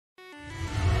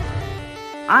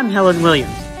I'm Helen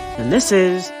Williams, and this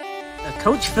is A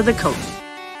Coach for the Coach,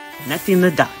 connecting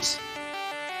the dots.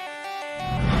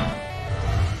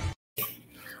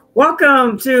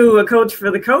 Welcome to A Coach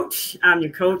for the Coach. I'm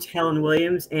your coach, Helen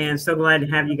Williams, and so glad to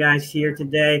have you guys here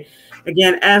today.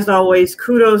 Again, as always,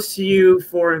 kudos to you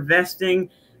for investing,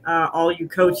 all you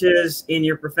coaches, in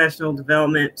your professional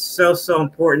development. So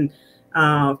important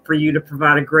for you to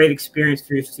provide a great experience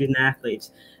for your student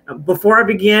athletes. Before I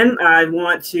begin, I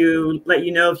want to let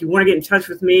you know if you want to get in touch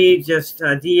with me, just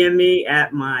DM me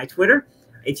at my Twitter,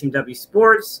 HMW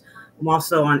Sports. I'm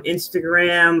also on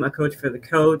Instagram, A Coach for the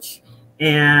Coach.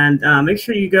 And make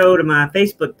sure you go to my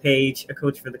Facebook page, A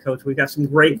Coach for the Coach. We've got some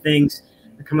great things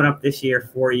coming up this year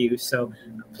for you. So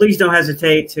please don't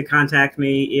hesitate to contact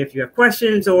me if you have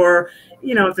questions, or,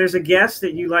 you know, if there's a guest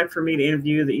that you'd like for me to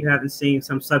interview that you haven't seen,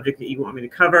 some subject that you want me to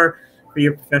cover for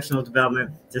your professional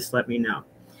development, just let me know.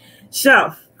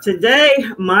 So today,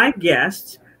 my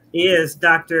guest is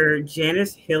Dr.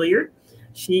 Janice Hilliard.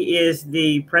 She is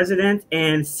the president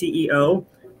and CEO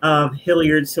of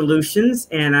Hilliard Solutions,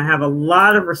 and I have a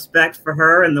lot of respect for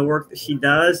her and the work that she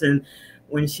does. And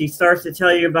when she starts to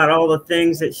tell you about all the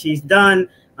things that she's done,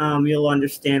 you'll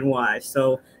understand why.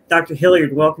 So, Dr.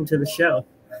 Hilliard, welcome to the show.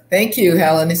 Thank you,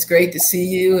 Helen. It's great to see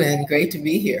you and great to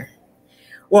be here.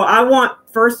 Well, I want,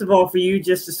 first of all, for you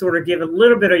just to sort of give a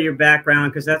little bit of your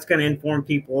background, because that's going to inform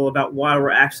people about why we're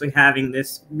actually having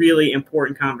this really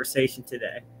important conversation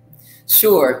today.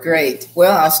 Sure, great.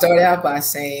 Well, I'll start out by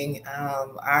saying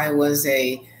I was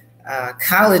a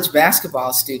college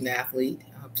basketball student athlete.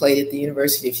 Played at the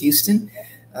University of Houston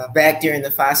back during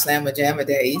the Phi Slamma Jamma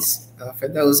days, for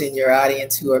those in your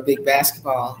audience who are big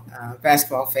basketball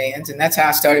fans. And that's how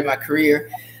I started my career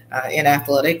in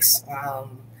athletics.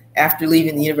 After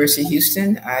leaving the University of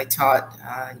Houston, I taught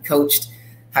and coached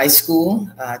high school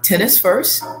tennis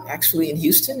first, actually in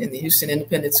Houston, in the Houston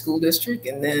Independent School District,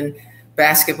 and then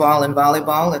basketball and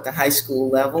volleyball at the high school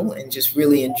level, and just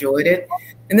really enjoyed it.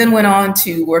 And then went on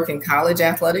to work in college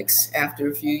athletics after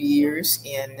a few years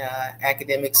in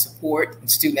academic support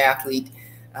and student athlete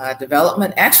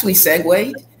development. Actually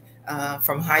segued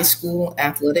from high school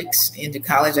athletics into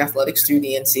college athletics through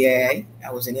the NCAA.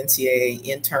 I was an NCAA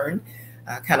intern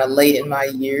kind of late in my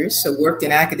years. So worked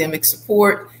in academic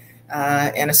support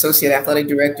and associate athletic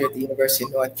director at the University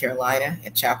of North Carolina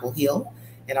at Chapel Hill.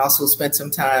 And also spent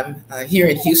some time here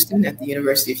in Houston at the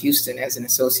University of Houston as an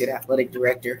associate athletic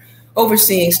director,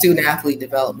 overseeing student athlete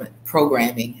development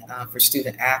programming for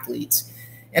student athletes.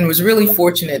 And was really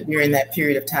fortunate during that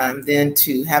period of time then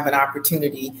to have an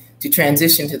opportunity to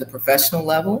transition to the professional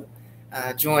level.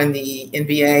 Joined the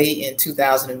NBA in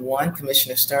 2001.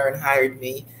 Commissioner Stern hired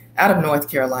me out of North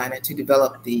Carolina to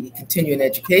develop the continuing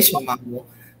education model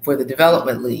for the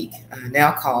Development League,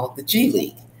 now called the G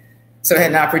League. So I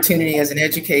had an opportunity as an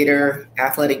educator,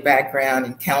 athletic background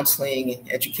in counseling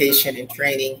and education and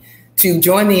training, to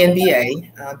join the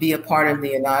NBA, be a part of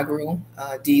the inaugural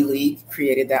D League,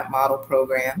 created that model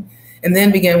program, and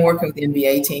then began working with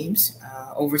NBA teams,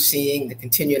 overseeing the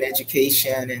continuing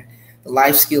education and the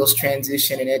life skills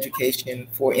transition and education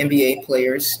for NBA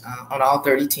players on all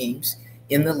 30 teams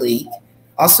in the league.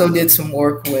 Also did some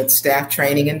work with staff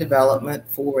training and development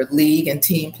for league and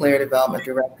team player development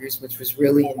directors, which was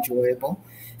really enjoyable.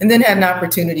 And then had an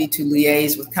opportunity to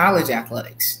liaise with college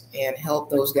athletics and help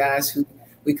those guys who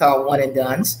we call one and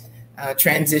dones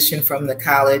transition from the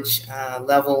college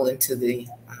level into the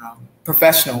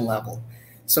professional level.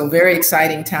 So very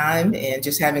exciting time, and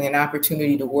just having an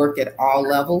opportunity to work at all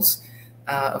levels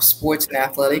of sports and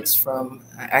athletics, from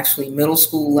actually middle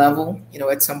school level, you know,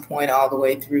 at some point all the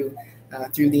way through the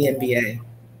NBA.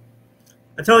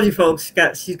 I told you folks,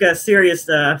 she's got serious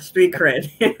street cred.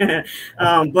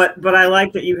 But I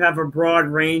like that you have a broad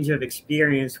range of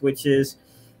experience, which is,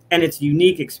 and it's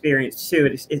unique experience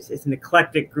too. It's an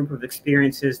eclectic group of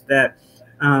experiences that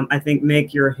I think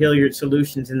make your Hilliard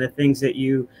Solutions and the things that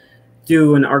you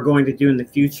do and are going to do in the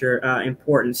future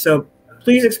important. So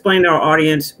please explain to our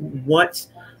audience what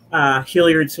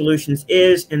Hilliard Solutions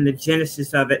is and the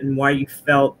genesis of it, and why you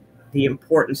felt the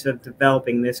importance of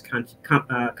developing this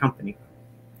company.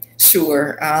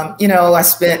 Sure. You know, I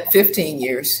spent 15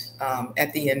 years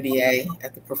at the NBA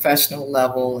at the professional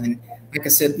level, and like I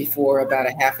said before, about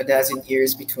a half a dozen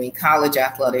years between college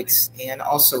athletics and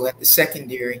also at the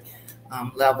secondary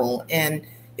level. And,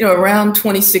 you know, around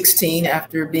 2016,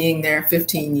 after being there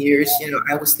 15 years, you know,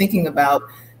 I was thinking about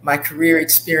my career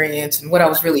experience and what I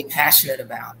was really passionate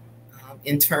about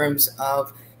in terms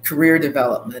of career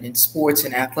development in sports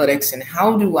and athletics, and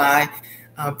how do I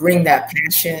bring that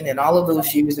passion and all of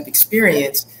those years of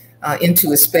experience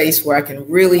into a space where I can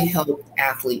really help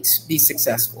athletes be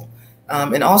successful,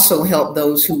 and also help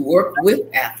those who work with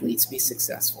athletes be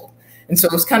successful. And so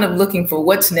I was kind of looking for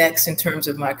what's next in terms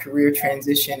of my career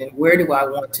transition and where do I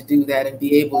want to do that and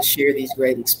be able to share these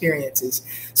great experiences.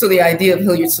 So the idea of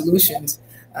Hilliard Solutions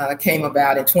came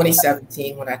about in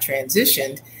 2017 when I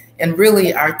transitioned. And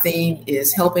really our theme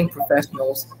is helping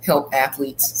professionals help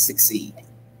athletes succeed.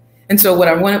 And so what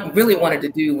I really wanted to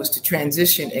do was to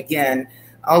transition again,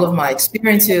 all of my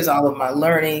experiences, all of my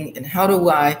learning, and how do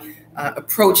I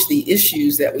approach the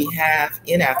issues that we have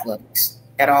in athletics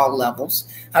at all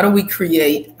levels? How do we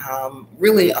create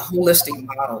really a holistic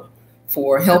model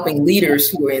for helping leaders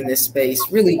who are in this space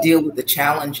really deal with the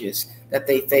challenges that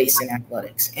they face in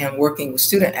athletics and working with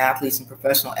student athletes and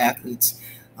professional athletes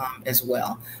as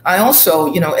well. I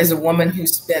also, as a woman who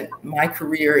spent my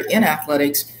career in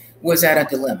athletics, was at a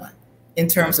dilemma in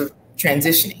terms of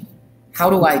transitioning. How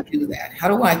do I do that? How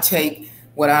do I take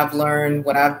what I've learned,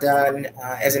 what I've done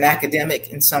as an academic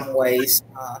in some ways?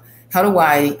 How do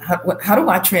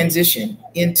I transition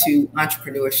into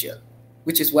entrepreneurship,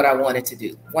 which is what I wanted to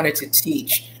do. Wanted to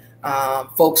teach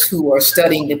folks who are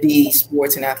studying to be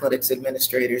sports and athletics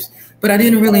administrators, but I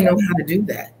didn't really know how to do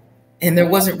that. And there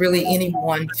wasn't really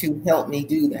anyone to help me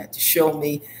do that, to show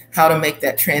me how to make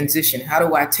that transition. How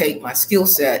do I take my skill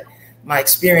set, my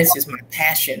experiences, my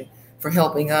passion for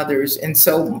helping others? And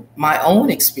so my own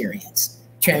experience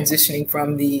transitioning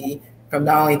from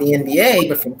not only the NBA,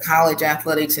 but from college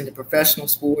athletics into professional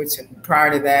sports, and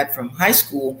prior to that, from high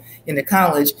school into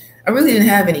college, I really didn't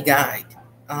have any guide.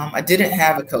 I didn't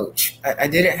have a coach. I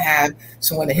didn't have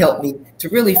someone to help me to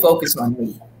really focus on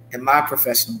me and my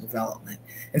professional development.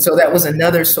 And so that was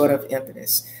another sort of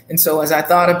impetus. And so as I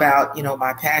thought about,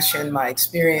 my passion, my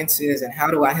experiences, and how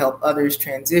do I help others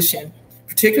transition,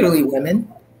 particularly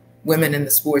women in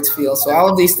the sports field. So all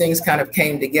of these things kind of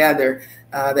came together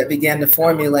that began to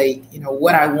formulate,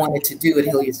 what I wanted to do at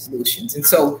Hilliard Solutions. And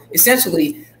so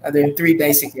essentially, there are three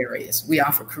basic areas. We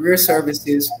offer career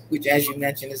services, which, as you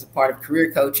mentioned, is a part of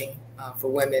career coaching for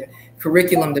women,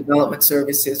 curriculum development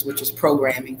services, which is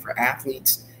programming for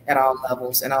athletes at all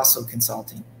levels, and also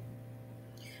consulting.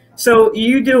 So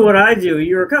you do what I do.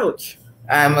 You're a coach.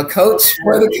 I'm a coach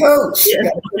for the coach.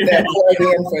 Yes. Put that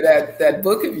plug in for that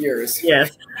book of yours.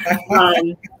 Yes.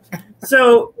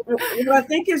 So what I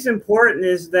think is important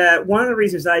is that one of the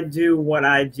reasons I do what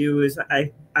I do is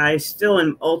I still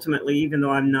am ultimately, even though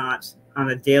I'm not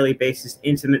on a daily basis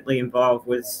intimately involved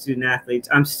with student athletes,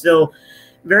 I'm still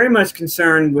very much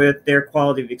concerned with their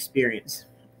quality of experience.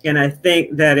 And I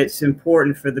think that it's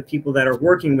important for the people that are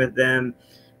working with them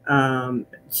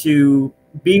to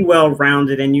be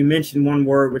well-rounded. And you mentioned one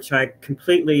word, which I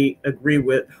completely agree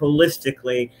with,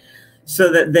 holistically,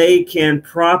 so that they can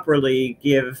properly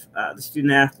give the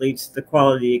student athletes the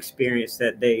quality experience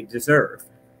that they deserve.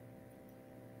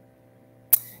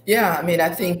 Yeah, I mean, I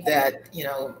think that,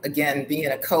 again,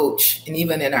 being a coach, and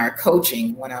even in our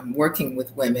coaching, when I'm working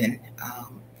with women,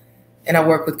 and I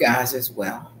work with guys as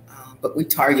well, but we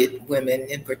target women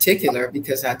in particular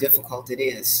because how difficult it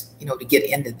is, to get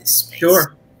into this space.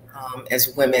 Sure.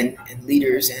 As women and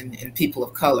leaders and people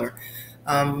of color.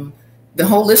 The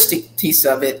holistic piece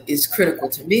of it is critical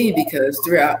to me because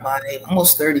throughout my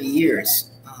almost 30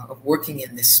 years of working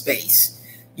in this space,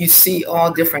 you see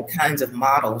all different kinds of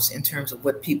models in terms of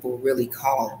what people really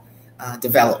call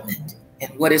development,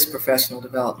 and what is professional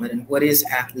development, and what is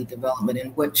athlete development,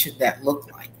 and what should that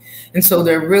look like. And so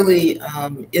there really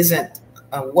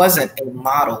wasn't a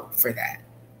model for that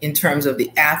in terms of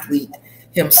the athlete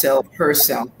himself,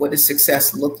 herself. What does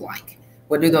success look like?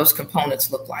 What do those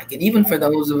components look like? And even for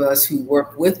those of us who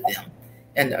work with them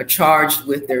and are charged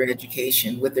with their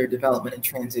education, with their development and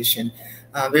transition,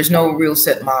 there's no real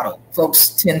set model. Folks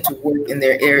tend to work in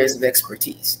their areas of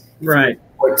expertise. Right.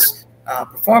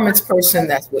 Performance person,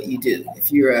 that's what you do.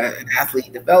 If you're an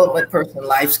athlete development person,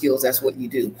 life skills, that's what you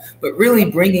do. But really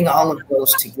bringing all of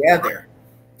those together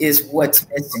is what's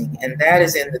missing. And that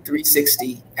is in the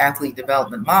 360 athlete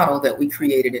development model that we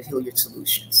created at Hilliard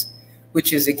Solutions,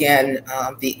 which is, again,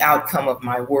 the outcome of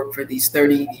my work for these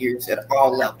 30 years at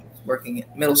all levels, working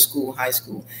at middle school, high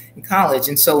school, and college.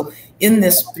 And so in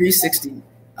this 360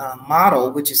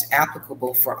 model, which is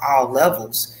applicable for all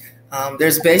levels,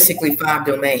 there's basically 5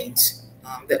 domains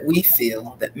that we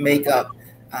feel that make up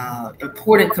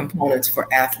important components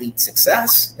for athlete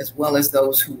success, as well as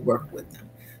those who work with them.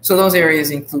 So those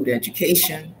areas include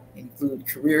education, include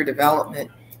career development,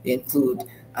 they include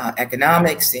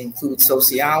economics, they include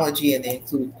sociology, and they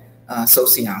include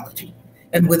sociology.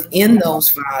 And within those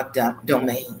 5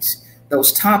 domains,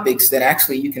 those topics that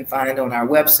actually you can find on our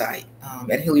website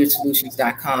at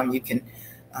HilliardSolutions.com, you can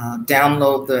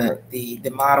download the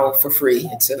model for free.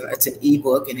 It's an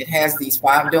ebook, and it has these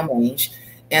 5 domains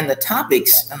and the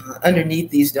topics underneath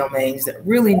these domains that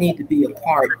really need to be a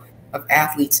part of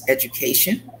athletes'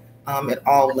 education at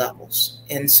all levels.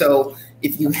 And so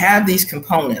if you have these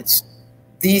components,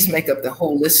 these make up the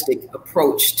holistic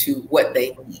approach to what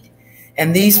they need.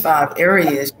 And these 5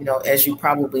 areas, as you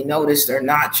probably noticed, are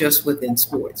not just within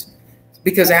sports,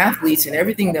 because athletes and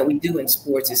everything that we do in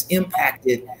sports is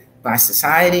impacted by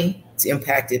society. It's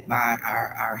impacted by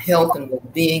our health and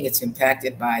well-being. It's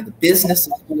impacted by the business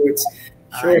of sports.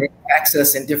 Sure. It impacts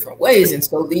us in different ways. And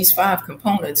so these 5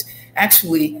 components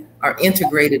actually are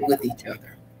integrated with each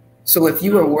other. So if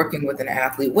you are working with an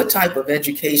athlete, what type of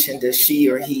education does she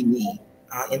or he need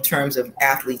in terms of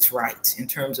athletes' rights, in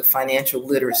terms of financial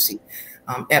literacy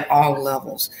at all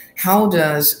levels? How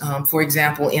does, for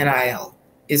example, NIL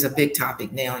is a big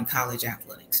topic now in college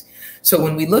athletics. So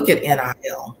when we look at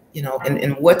NIL,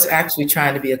 and what's actually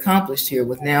trying to be accomplished here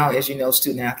with now, as you know,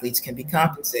 student athletes can be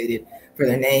compensated for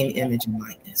their name, image, and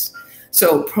likeness.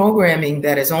 So programming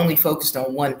that is only focused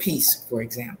on one piece, for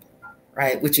example,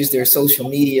 right, which is their social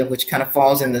media, which kind of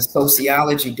falls in the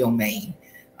sociology domain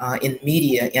in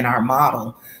media in our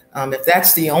model. If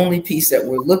that's the only piece that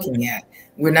we're looking at,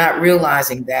 we're not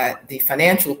realizing that the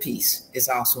financial piece is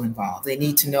also involved. They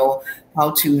need to know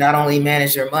how to not only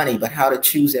manage their money, but how to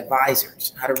choose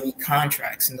advisors, how to read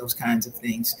contracts and those kinds of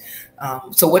things.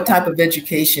 So what type of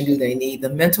education do they need? The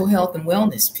mental health and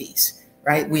wellness piece,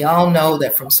 right? We all know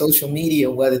that from social media,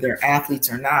 whether they're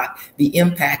athletes or not, the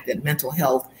impact that mental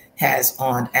health has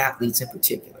on athletes in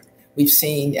particular. We've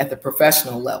seen at the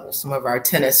professional level, some of our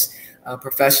tennis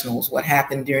professionals, what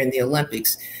happened during the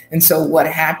Olympics. And so what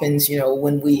happens,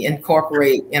 when we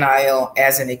incorporate NIL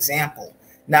as an example,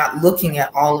 not looking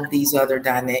at all of these other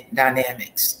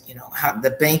dynamics, how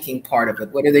the banking part of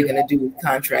it, what are they going to do with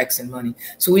contracts and money?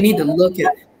 So we need to look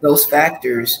at those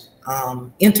factors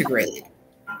integrated.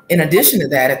 In addition to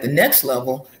that, at the next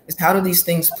level is how do these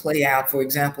things play out, for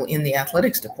example, in the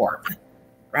athletics department?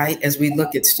 Right? As we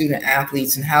look at student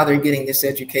athletes and how they're getting this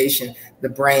education, the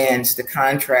brands, the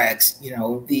contracts,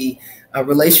 the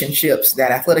relationships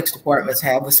that athletics departments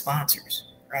have with sponsors,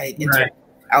 right?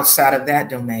 Outside of that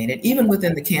domain, and even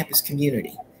within the campus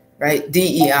community, right?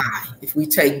 DEI, if we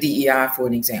take DEI for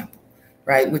an example,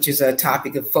 right, which is a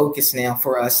topic of focus now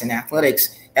for us in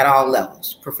athletics at all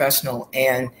levels, professional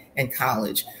and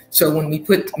college. So when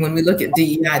we look at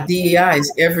DEI, DEI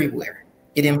is everywhere.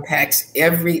 It impacts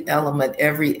every element,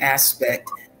 every aspect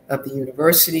of the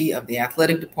university, of the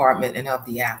athletic department, and of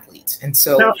the athletes. And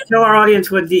so tell our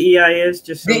audience what DEI is.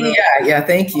 Just so DEI, yeah,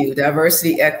 thank you.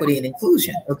 Diversity, equity, and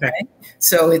inclusion. Okay. Right?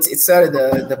 So it's sort of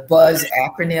the buzz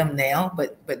acronym now,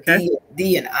 but okay.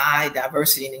 D and I,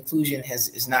 diversity and inclusion,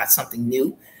 is not something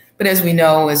new. But as we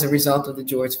know, as a result of the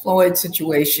George Floyd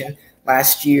situation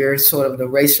last year, sort of the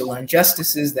racial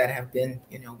injustices that have been,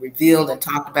 revealed and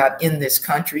talked about in this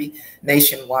country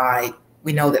nationwide,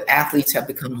 we know that athletes have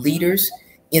become leaders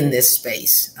in this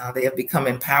space. They have become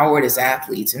empowered as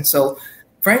athletes. And so,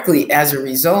 frankly, as a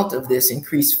result of this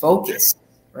increased focus,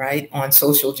 right, on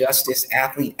social justice,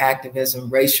 athlete activism,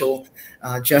 racial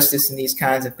justice, and these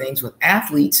kinds of things with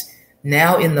athletes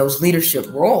now in those leadership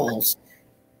roles,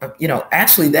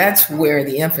 actually that's where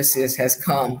the emphasis has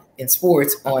come in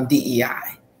sports on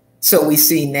DEI. So we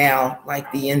see now,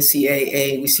 like the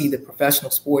NCAA, we see the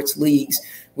professional sports leagues,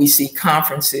 we see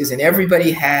conferences, and everybody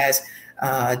has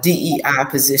DEI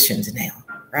positions now,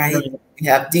 right? We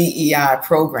have DEI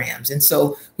programs. And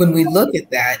so when we look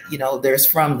at that, there's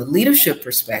from the leadership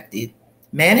perspective,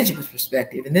 management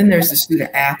perspective, and then there's the student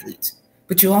athletes.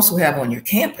 But you also have on your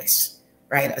campus,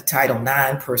 right, a Title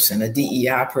IX person, a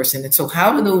DEI person. And so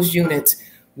how do those units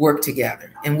work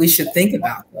together? And we should think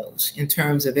about those in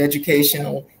terms of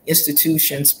educational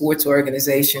institutions, sports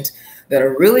organizations that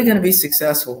are really going to be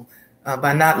successful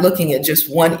by not looking at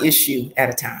just one issue at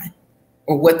a time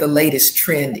or what the latest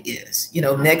trend is.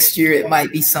 Next year it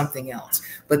might be something else.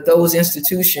 But those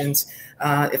institutions,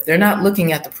 if they're not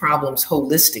looking at the problems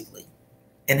holistically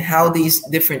and how these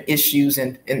different issues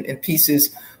and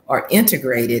pieces are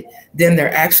integrated, then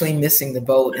they're actually missing the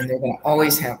boat and they're going to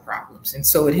always have problems. And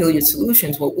so at Hilliard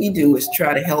Solutions, what we do is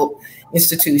try to help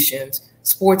institutions,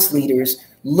 sports leaders,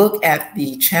 look at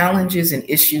the challenges and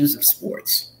issues of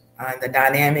sports, the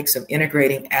dynamics of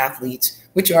integrating athletes,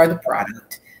 which are the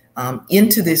product,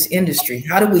 into this industry.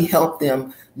 How do we help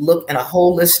them look in a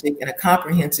holistic and a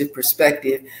comprehensive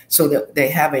perspective so that they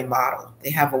have a model,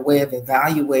 they have a way of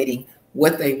evaluating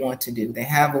what they want to do. They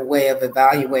have a way of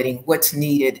evaluating what's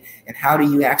needed and how do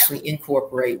you actually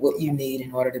incorporate what you need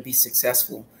in order to be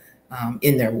successful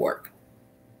in their work.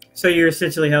 So you're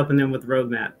essentially helping them with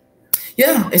roadmap.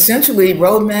 Yeah, essentially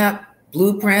roadmap,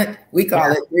 blueprint. We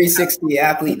call it 360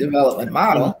 athlete development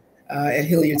model at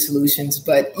Hilliard Solutions.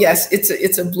 But yes,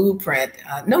 it's a blueprint.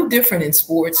 No different in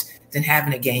sports than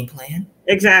having a game plan.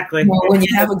 Exactly. Well, when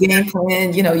you have a game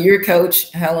plan, you're a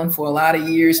coach, Helen, for a lot of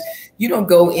years. You don't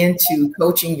go into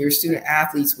coaching your student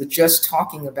athletes with just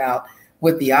talking about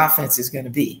what the offense is going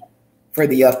to be for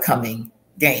the upcoming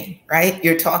game, right?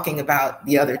 You're talking about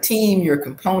the other team, your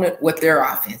component, what their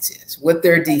offense is, what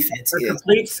their defense is.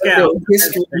 Complete scout.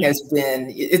 History has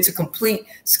been, it's a complete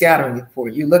scouting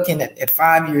report. You're looking at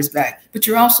 5 years back, but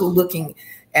you're also looking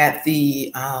at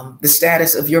the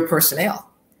status of your personnel.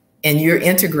 And you're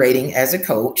integrating as a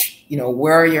coach,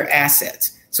 where are your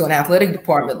assets? So an athletic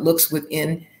department looks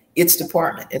within its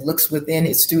department. It looks within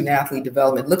its student athlete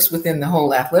development, looks within the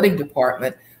whole athletic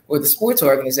department or the sports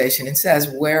organization and says,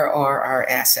 where are our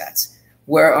assets?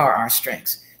 Where are our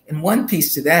strengths? And one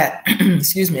piece to that,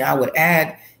 I would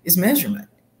add is measurement.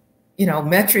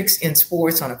 Metrics in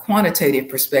sports on a quantitative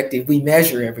perspective, we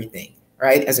measure everything,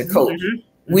 right? As a coach. Mm-hmm.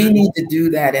 We need to do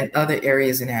that in other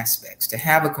areas and aspects, to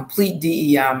have a complete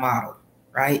DEI model,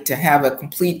 right? To have a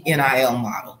complete NIL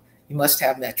model. You must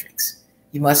have metrics.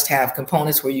 You must have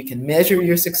components where you can measure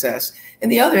your success. And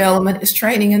the other element is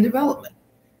training and development.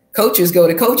 Coaches go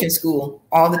to coaching school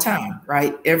all the time,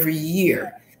 right? Every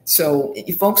year. So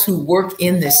folks who work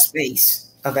in this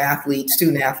space of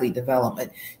student athlete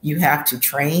development, you have to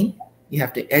train, you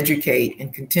have to educate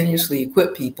and continuously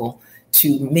equip people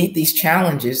to meet these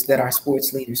challenges that our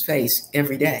sports leaders face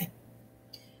every day.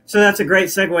 So that's a great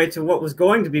segue to what was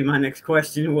going to be my next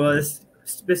question, was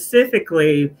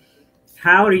specifically,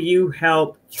 how do you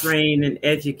help train and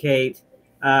educate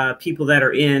people that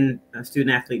are in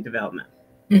student athlete development?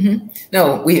 Mm-hmm.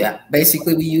 No, we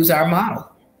use our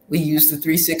model. We use the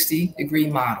 360-degree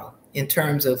model in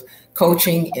terms of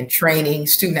coaching and training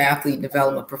student athlete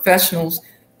development professionals,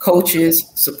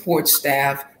 coaches, support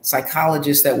staff,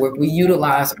 psychologists that work. We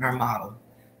utilize our model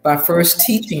by first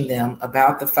teaching them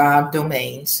about the 5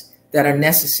 domains that are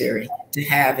necessary to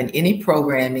have in any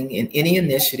programming, in any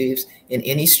initiatives, in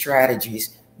any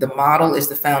strategies. The model is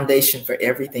the foundation for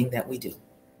everything that we do.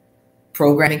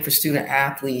 Programming for student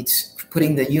athletes,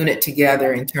 putting the unit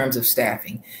together in terms of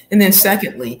staffing. And then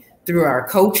secondly, through our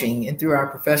coaching and through our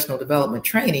professional development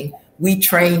training, we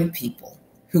train people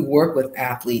who work with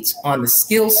athletes on the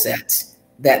skill sets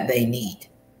that they need.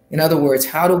 In other words,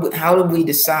 how do they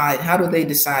decide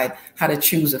how to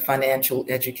choose a financial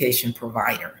education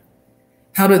provider?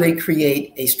 How do they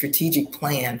create a strategic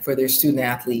plan for their student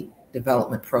athlete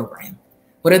development program?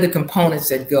 What are the components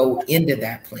that go into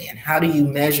that plan? How do you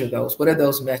measure those? What are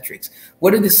those metrics?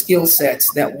 What are the skill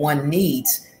sets that one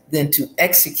needs then to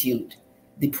execute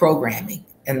the programming?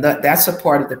 And that's a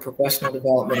part of the professional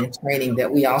development and training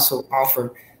that we also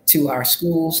offer to our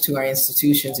schools, to our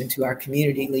institutions, and to our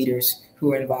community leaders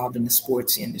who are involved in the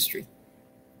sports industry.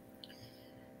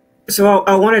 So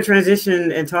I want to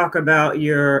transition and talk about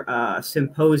your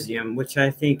symposium, which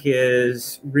I think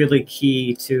is really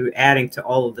key to adding to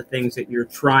all of the things that you're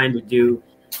trying to do,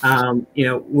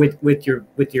 with your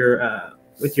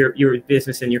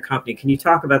business and your company. Can you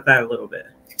talk about that a little bit?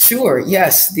 Sure.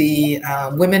 Yes. The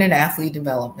Women in Athlete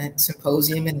Development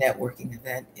Symposium and Networking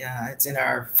Event. It's in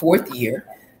our 4th year.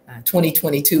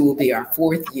 2022 will be our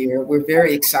 4th year. We're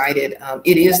very excited.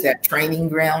 It is that training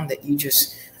ground that you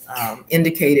just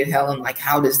indicated, Helen, like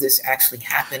how does this actually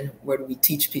happen? Where do we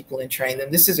teach people and train them?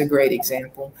 This is a great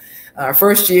example. Our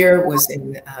first year was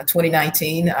in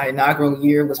 2019. Our inaugural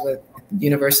year was with the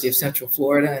University of Central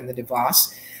Florida and the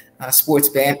DeVos Sports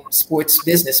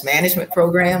Business Management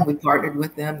Program. We partnered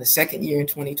with them. The second year in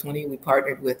 2020, we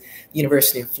partnered with the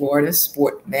University of Florida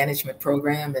Sport Management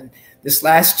Program. And this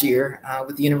last year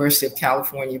with the University of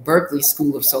California, Berkeley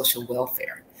School of Social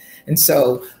Welfare. And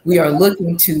so we are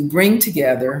looking to bring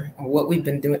together what we've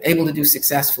been able to do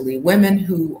successfully, women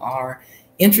who are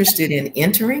interested in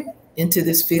entering into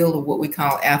this field of what we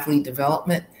call athlete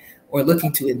development or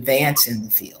looking to advance in the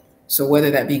field. So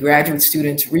whether that be graduate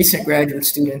students, recent graduate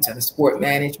students out of sport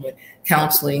management,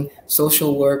 counseling,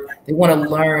 social work, they want to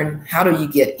learn, how do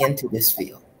you get into this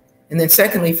field? And then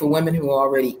secondly, for women who are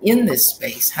already in this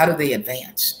space, how do they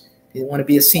advance? They want to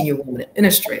be a senior woman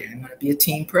administrator. They want to be a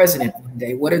team president one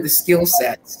day. What are the skill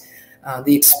sets,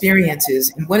 the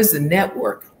experiences, and what is the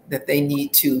network that they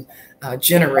need to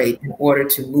generate in order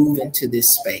to move into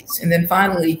this space? And then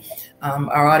finally,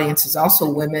 our audience is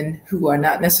also women who are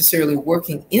not necessarily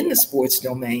working in the sports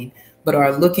domain, but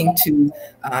are looking to,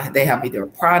 they have either a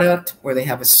product or they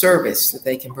have a service that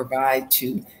they can provide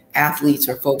to athletes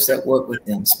or folks that work with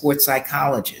them, sports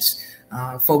psychologists,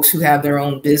 folks who have their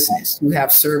own business, who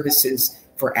have services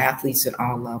for athletes at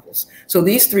all levels. So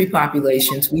these three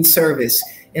populations we service,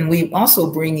 and we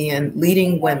also bring in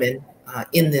leading women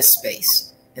in this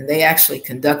space. And they actually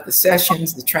conduct the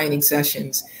sessions, the training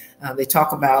sessions. They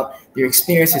talk about their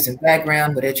experiences and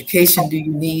background. What education do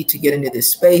you need to get into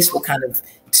this space? What kind of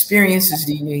experiences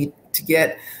do you need to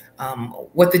get?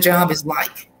 What the job is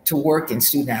like to work in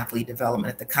student athlete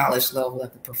development at the college level,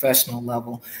 at the professional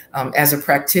level, as a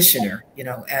practitioner,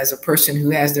 as a person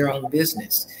who has their own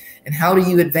business. And how do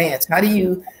you advance? How do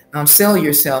you sell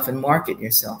yourself and market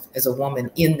yourself as a woman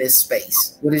in this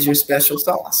space? What is your special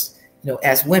sauce?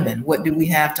 As women, what do we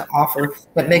have to offer?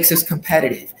 What makes us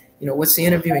competitive? What's the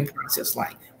interviewing process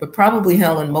like? But probably,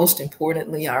 Helen, most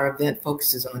importantly, our event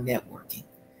focuses on networking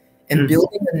and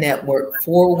building a network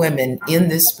for women in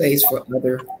this space for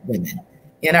other women.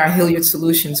 In our Hilliard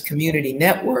Solutions Community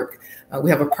Network, we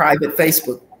have a private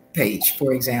Facebook page,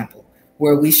 for example,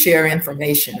 where we share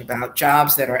information about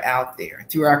jobs that are out there.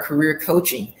 Through our career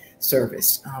coaching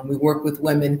service, we work with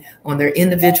women on their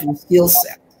individual skill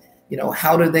set.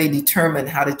 How do they determine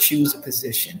how to choose a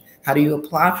position? How do you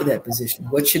apply for that position?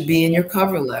 What should be in your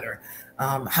cover letter?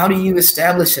 How do you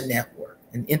establish a network,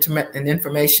 an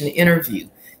information interview?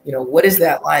 What is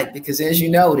that like? Because as you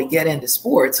know, to get into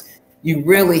sports, you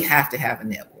really have to have a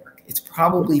network. It's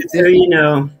probably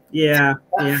Yeah.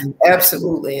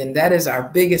 Absolutely. And that is our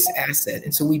biggest asset.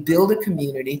 And so we build a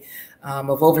community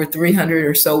of over 300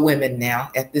 or so women now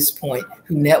at this point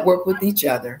who network with each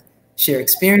other, share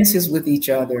experiences with each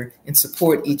other, and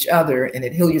support each other. And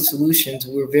at Hilliard Solutions,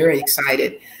 we're very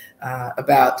excited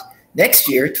about next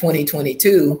year,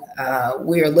 2022.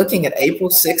 We are looking at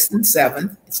April 6th and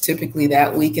 7th. It's typically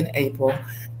that week in April.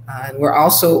 And we're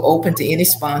also open to any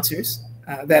sponsors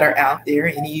that are out there,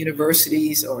 any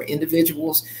universities or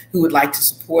individuals who would like to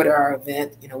support our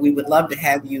event. We would love to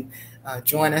have you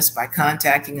join us by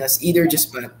contacting us, either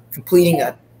just by completing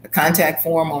a contact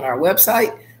form on our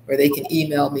website, or they can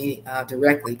email me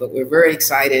directly. But we're very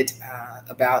excited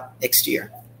about next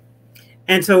year.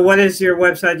 And so what is your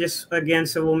website, just again,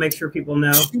 so we'll make sure people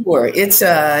know? Sure. It's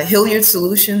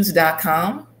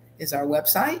HilliardSolutions.com is our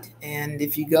website. And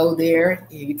if you go there,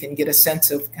 you can get a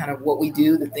sense of kind of what we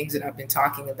do, the things that I've been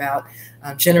talking about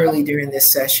generally during this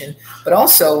session. But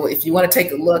also, if you want to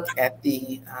take a look at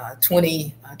the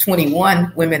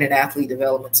 2021 Women in Athlete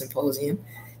Development Symposium,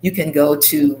 you can go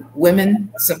to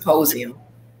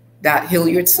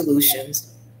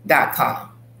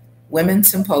womensymposium.hilliardsolutions.com.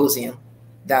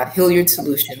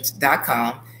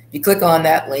 womensymposium.hilliardsolutions.com. If you click on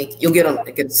that link, you'll get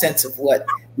a sense of what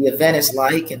the event is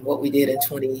like and what we did in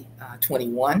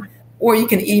 2021. Or you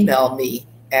can email me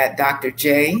at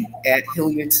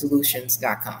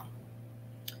drj@hilliardsolutions.com.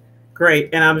 Great.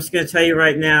 And I'm just going to tell you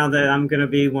right now that I'm going to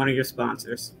be one of your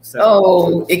sponsors.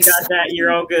 So got that.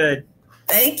 You're all good.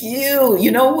 Thank you.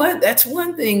 You know what? That's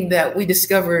one thing that we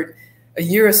discovered a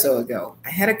year or so ago. I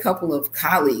had a couple of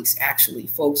colleagues, actually,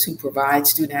 folks who provide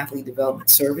student athlete development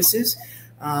services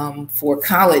for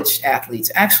college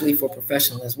athletes, actually for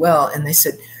professional as well. And they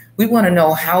said, we want to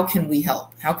know, how can we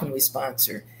help? How can we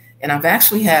sponsor? And I've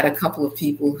actually had a couple of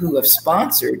people who have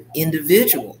sponsored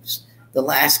individuals the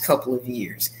last couple of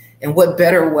years. And what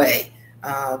better way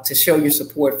to show your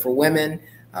support for women,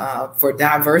 for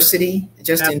diversity,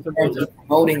 just in terms of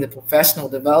promoting the professional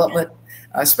development,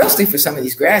 especially for some of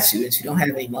these grad students who don't have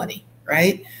any money,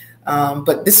 right?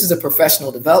 But this is a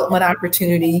professional development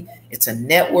opportunity. It's a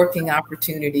networking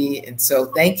opportunity. And so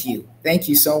thank you. Thank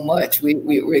you so much.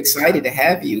 We're excited to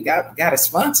have you. Got a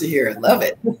sponsor here. I love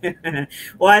it.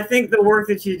 Well, I think the work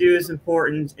that you do is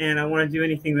important, and I want to do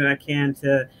anything that I can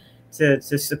to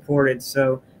support it.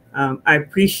 So I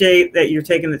appreciate that you're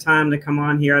taking the time to come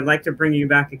on here. I'd like to bring you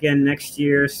back again next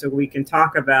year so we can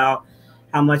talk about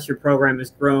how much your program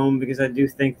has grown, because I do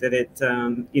think that it,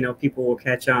 people will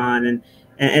catch on.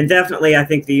 And definitely, I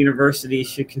think the university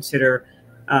should consider,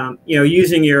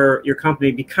 using your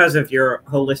company because of your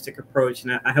holistic approach.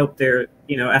 And I hope they're,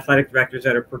 athletic directors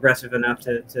that are progressive enough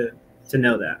to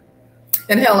know that.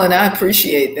 And Helen, I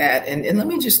appreciate that. And let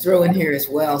me just throw in here as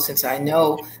well, since I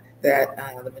know that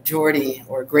the majority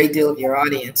or a great deal of your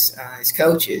audience is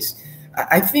coaches.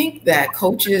 I think that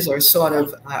coaches are sort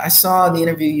of, I saw the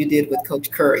interview you did with Coach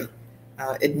Curry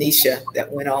at Nisha that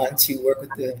went on to work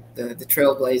with the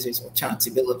Trailblazers with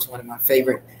Chauncey Billups, one of my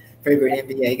favorite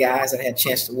NBA guys I had a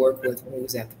chance to work with when he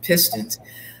was at the Pistons.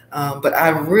 But I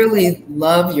really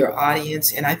love your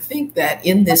audience. And I think that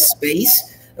in this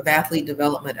space of athlete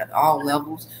development at all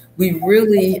levels, we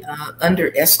really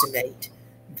underestimate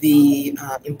the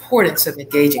importance of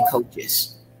engaging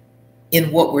coaches in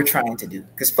what we're trying to do.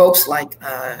 Because folks like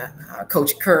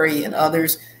Coach Curry and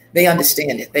others, they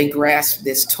understand it. They grasp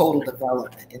this total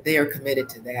development, and they are committed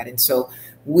to that. And so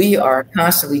we are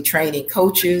constantly training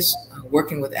coaches,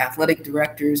 working with athletic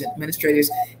directors and administrators,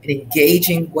 and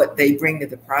engaging what they bring to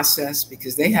the process,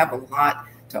 because they have a lot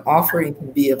to offer and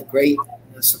can be of great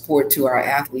support to our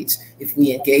athletes if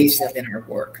we engage them in our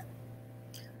work.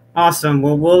 Awesome.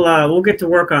 Well, we'll get to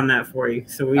work on that for you,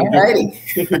 so we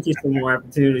get you some more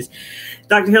opportunities.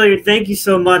 Dr. Hilliard, thank you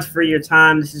so much for your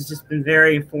time. This has just been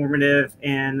very informative,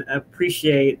 and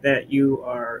appreciate that you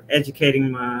are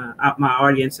educating my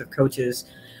audience of coaches.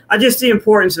 Just the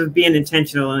importance of being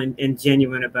intentional and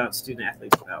genuine about student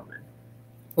athlete development.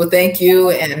 Well, thank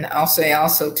you, and I'll say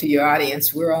also to your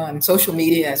audience, we're on social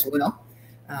media as well.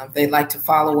 They'd like to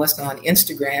follow us on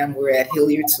Instagram. We're at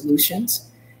Hilliard Solutions.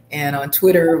 And on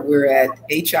Twitter, we're at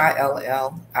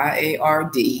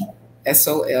HILLIARDSOLUTI,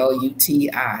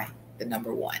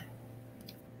 1.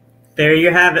 There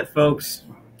you have it, folks.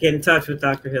 Get in touch with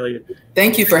Dr. Hilliard.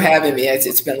 Thank you for having me.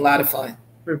 It's been a lot of fun.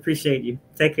 We appreciate you.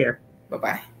 Take care.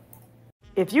 Bye-bye.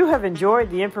 If you have enjoyed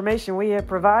the information we have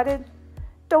provided,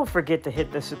 don't forget to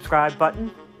hit the subscribe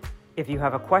button. If you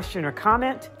have a question or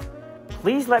comment,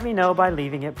 please let me know by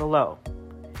leaving it below.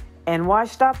 And why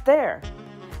stop there?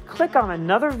 Click on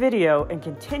another video and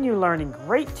continue learning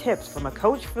great tips from a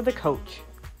coach for the coach.